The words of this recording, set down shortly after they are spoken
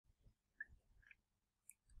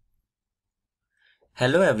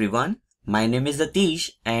Hello everyone, my name is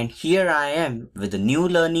Atish and here I am with a new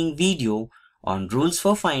learning video on rules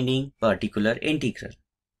for finding particular integral.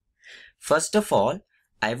 First of all,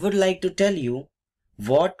 I would like to tell you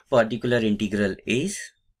what particular integral is.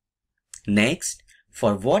 Next,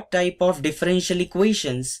 for what type of differential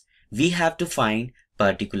equations we have to find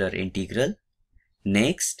particular integral.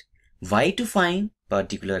 Next, why to find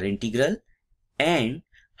particular integral and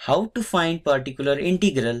how to find particular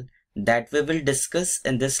integral that we will discuss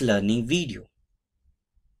in this learning video.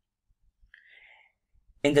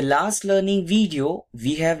 In the last learning video,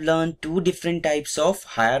 we have learned two different types of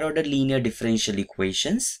higher order linear differential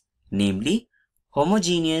equations, namely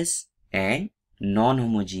homogeneous and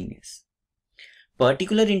non-homogeneous.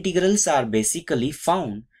 Particular integrals are basically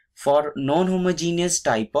found for non-homogeneous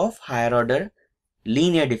type of higher order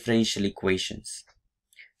linear differential equations.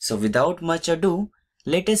 So without much ado,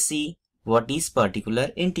 let us see what is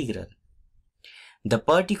particular integral. The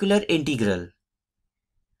particular integral,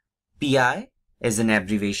 PI, is an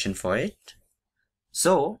abbreviation for it.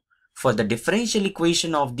 So, for the differential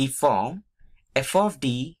equation of the form f of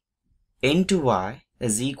d into y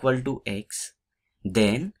is equal to x,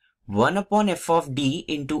 then 1 upon f of d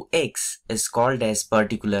into x is called as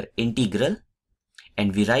particular integral,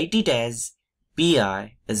 and we write it as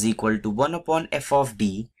PI is equal to 1 upon f of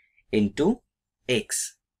d into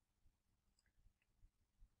x.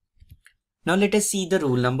 Now let us see the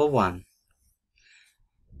rule number 1.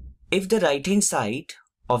 If the right hand side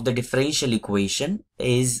of the differential equation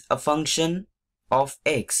is a function of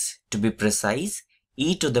x, to be precise,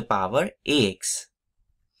 e to the power ax,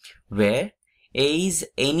 where a is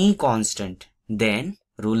any constant, then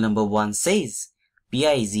rule number 1 says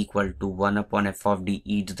Pi is equal to 1 upon f of d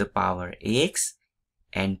e to the power ax,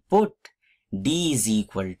 and put d is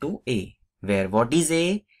equal to a, where what is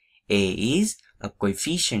a? A is a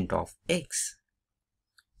coefficient of x.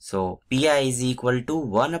 So Pi is equal to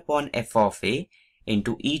 1 upon f of a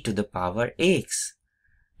into e to the power ax.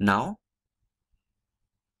 Now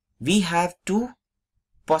we have two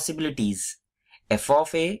possibilities. F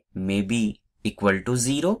of a may be equal to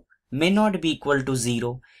 0, may not be equal to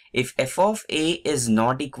 0. If f of a is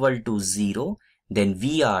not equal to 0, then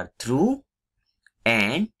we are through,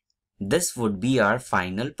 and this would be our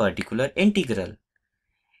final particular integral.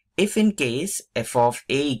 If in case f of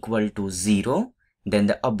a equal to 0, then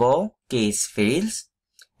the above case fails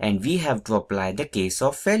and we have to apply the case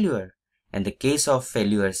of failure. And the case of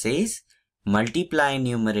failure says multiply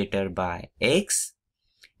numerator by x,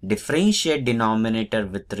 differentiate denominator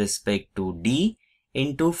with respect to d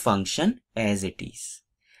into function as it is.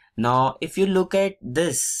 Now if you look at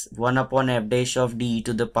this 1 upon f dash of d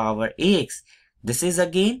to the power ax, this is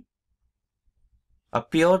again a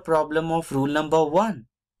pure problem of rule number 1.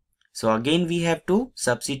 So again we have to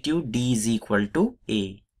substitute d is equal to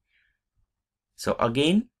a. So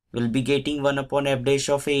again we'll be getting 1 upon f dash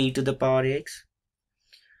of a e to the power x.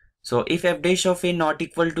 So if f dash of a not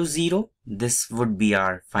equal to 0, this would be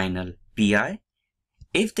our final Pi.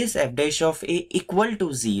 If this f dash of a equal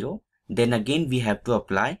to 0, then again we have to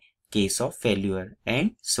apply case of failure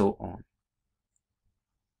and so on.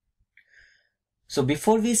 So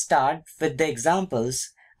before we start with the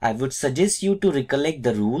examples, I would suggest you to recollect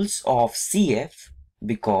the rules of CF,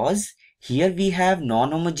 because here we have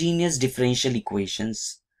non-homogeneous differential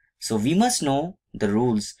equations. So we must know the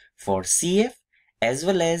rules for CF as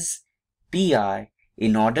well as PI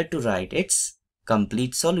in order to write its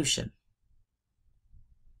complete solution.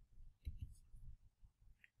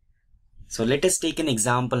 So let us take an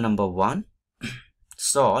example number 1.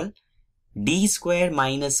 Solve d square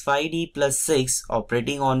minus 5d plus 6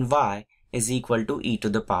 operating on y is equal to e to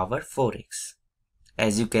the power 4x.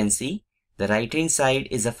 As you can see, the right hand side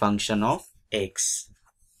is a function of x.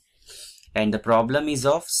 And the problem is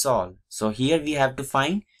of solve. So here we have to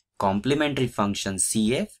find complementary function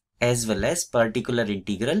CF as well as particular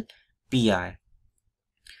integral PI.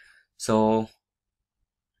 So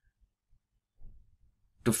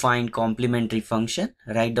to find complementary function,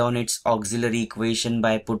 write down its auxiliary equation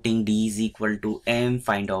by putting d is equal to m,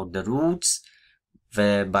 find out the roots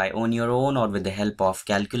by on your own or with the help of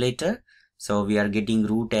calculator. So we are getting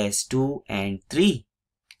root as 2 and 3.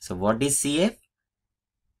 So what is CF?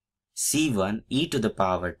 C1 e to the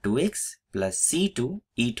power 2x plus C2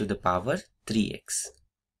 e to the power 3x.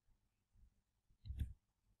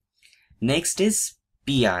 Next is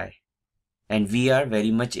PI, and we are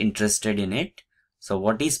very much interested in it. So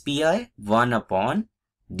what is PI? 1 upon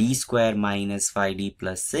d square minus 5d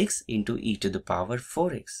plus 6 into e to the power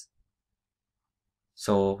 4x.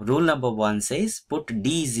 So rule number 1 says put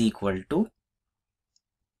d is equal to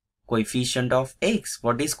coefficient of x.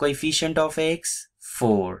 What is coefficient of x?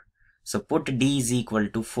 4. So put d is equal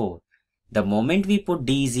to 4. The moment we put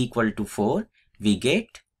d is equal to 4, we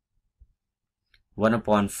get 1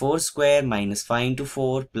 upon 4 square minus 5 into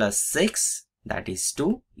 4 plus 6, that is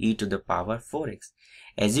 2 e to the power 4x.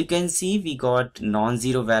 As you can see, we got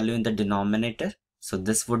non-zero value in the denominator. So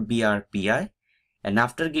this would be our pi. And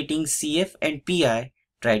after getting CF and pi,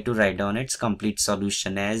 try to write down its complete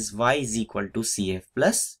solution as y is equal to CF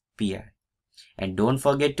plus pi. And don't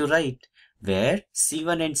forget to write where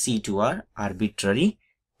C1 and C2 are arbitrary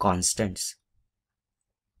constants.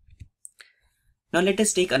 Now let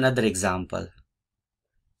us take another example.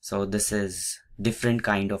 So this is different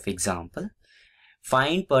kind of example.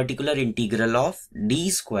 Find particular integral of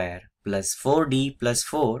d square plus 4d plus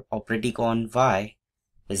 4 operating on y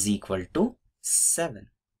is equal to 7.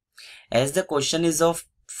 As the question is of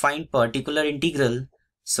find particular integral,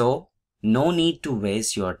 so no need to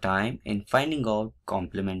waste your time in finding out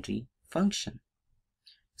complementary function.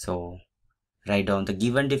 So write down the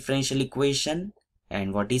given differential equation,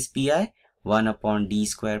 and what is pi? 1 upon d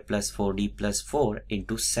square plus 4d plus 4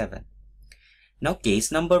 into 7. Now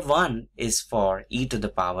case number 1 is for e to the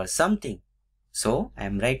power something. So I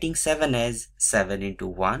am writing 7 as 7 into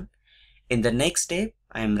 1. In the next step,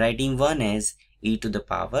 I am writing 1 as e to the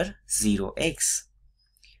power 0x.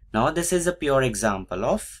 Now this is a pure example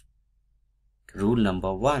of rule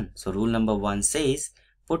number 1. So rule number 1 says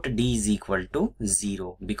put d is equal to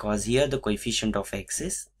 0 because here the coefficient of x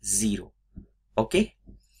is 0. Okay.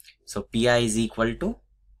 So pi is equal to,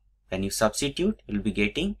 when you substitute, you will be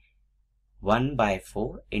getting 1 by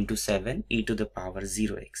 4 into 7 e to the power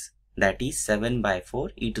 0x. That is 7 by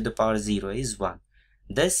 4 e to the power 0 is 1.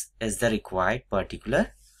 This is the required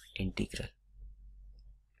particular integral.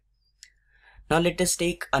 Now let us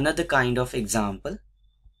take another kind of example.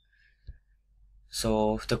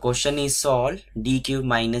 So the question is solved. D cube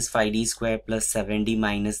minus 5d square plus 7d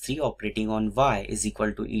minus 3 operating on y is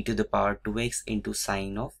equal to e to the power 2x into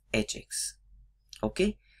sine of hx.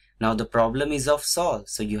 Okay. Now the problem is of solve.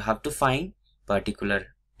 So you have to find particular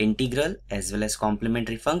integral as well as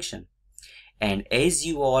complementary function. And as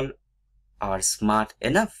you all are smart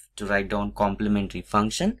enough to write down complementary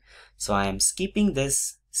function, so I am skipping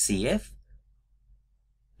this CF.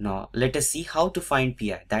 Now let us see how to find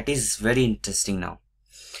pi. That is very interesting now.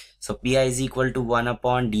 So pi is equal to 1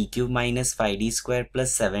 upon d cube minus 5d square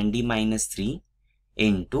plus 7d minus 3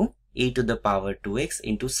 into e to the power 2x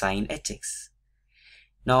into sine hx.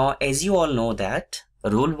 Now as you all know that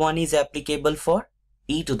rule 1 is applicable for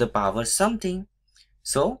e to the power something.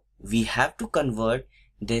 So we have to convert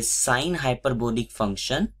this sine hyperbolic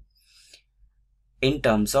function in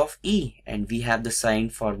terms of e, and we have the sine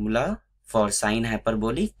formula for sine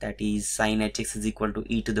hyperbolic, that is sine hx is equal to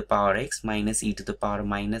e to the power x minus e to the power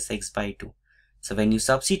minus x by 2. So when you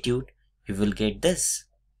substitute, you will get this.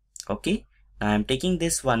 Okay. Now I am taking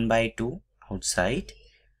this 1 by 2 outside,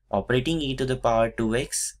 operating e to the power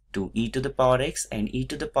 2x to e to the power x, and e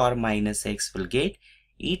to the power minus x will get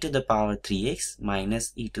e to the power 3x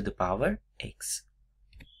minus e to the power x.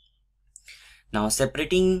 Now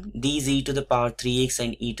separating these e to the power 3x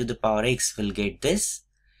and e to the power x will get this.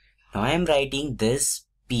 Now I am writing this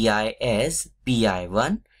pi as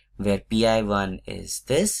pi1, where pi1 is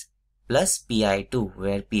this, plus pi2,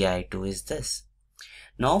 where pi2 is this.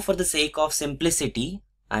 Now for the sake of simplicity,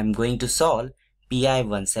 I am going to solve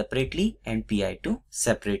pi1 separately and pi2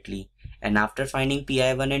 separately. And after finding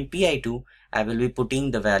pi1 and pi2, I will be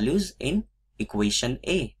putting the values in equation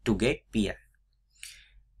A to get pi.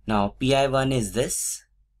 Now pi1 is this.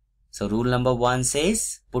 So rule number 1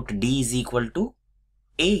 says put d is equal to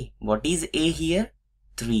A. What is A here?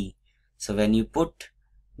 3. So when you put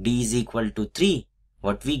d is equal to 3,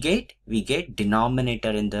 what we get? We get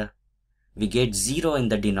denominator in the, we get 0 in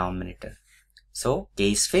the denominator. So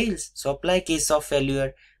case fails. So apply case of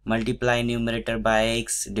failure. Multiply numerator by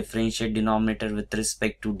x, differentiate denominator with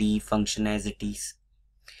respect to d function as it is.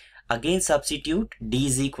 Again substitute d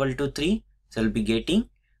is equal to 3. So we'll be getting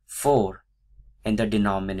 4 in the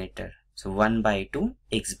denominator. So 1 by 2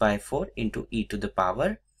 x by 4 into e to the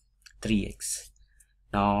power 3x.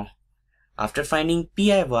 Now after finding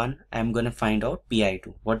pi1, I am going to find out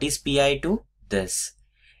pi2. What is pi2? This.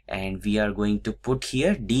 And we are going to put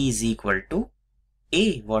here d is equal to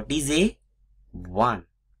A. What is A? 1.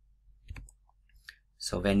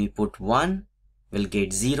 So when we put 1, we'll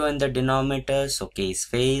get 0 in the denominator. So case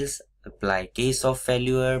fails. Apply case of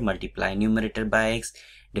failure. Multiply numerator by x.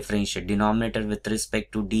 Differentiate denominator with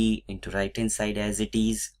respect to d into right hand side as it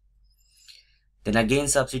is. Then again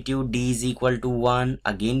substitute d is equal to 1.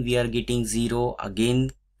 Again we are getting 0.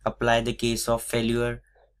 Again apply the case of failure.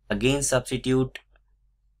 again substitute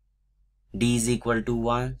d is equal to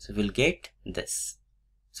 1, so we'll get this.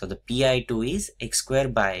 So the pi2 is x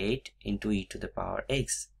squared by 8 into e to the power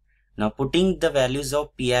x. Now putting the values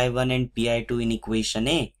of pi1 and pi2 in equation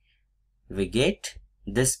A, we get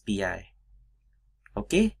this pi.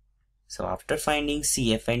 Okay, so after finding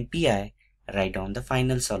CF and pi, write down the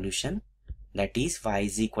final solution, that is y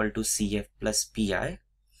is equal to CF plus pi,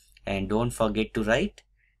 and don't forget to write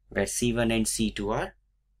where C1 and C2 are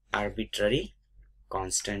arbitrary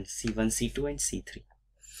constant, C1, C2 and C3.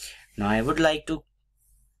 Now I would like to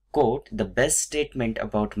quote the best statement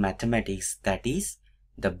about mathematics, that is,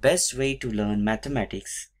 the best way to learn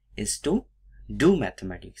mathematics is to do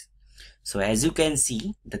mathematics. So as you can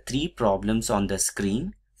see the 3 problems on the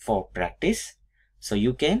screen for practice. So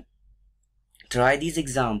you can try these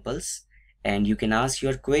examples and you can ask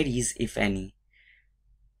your queries if any.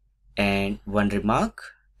 And one remark,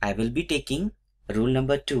 I will be taking rule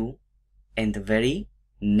number 2 in the very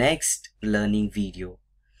next learning video.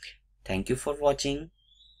 Thank you for watching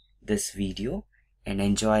this video and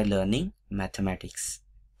enjoy learning mathematics.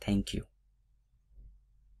 Thank you.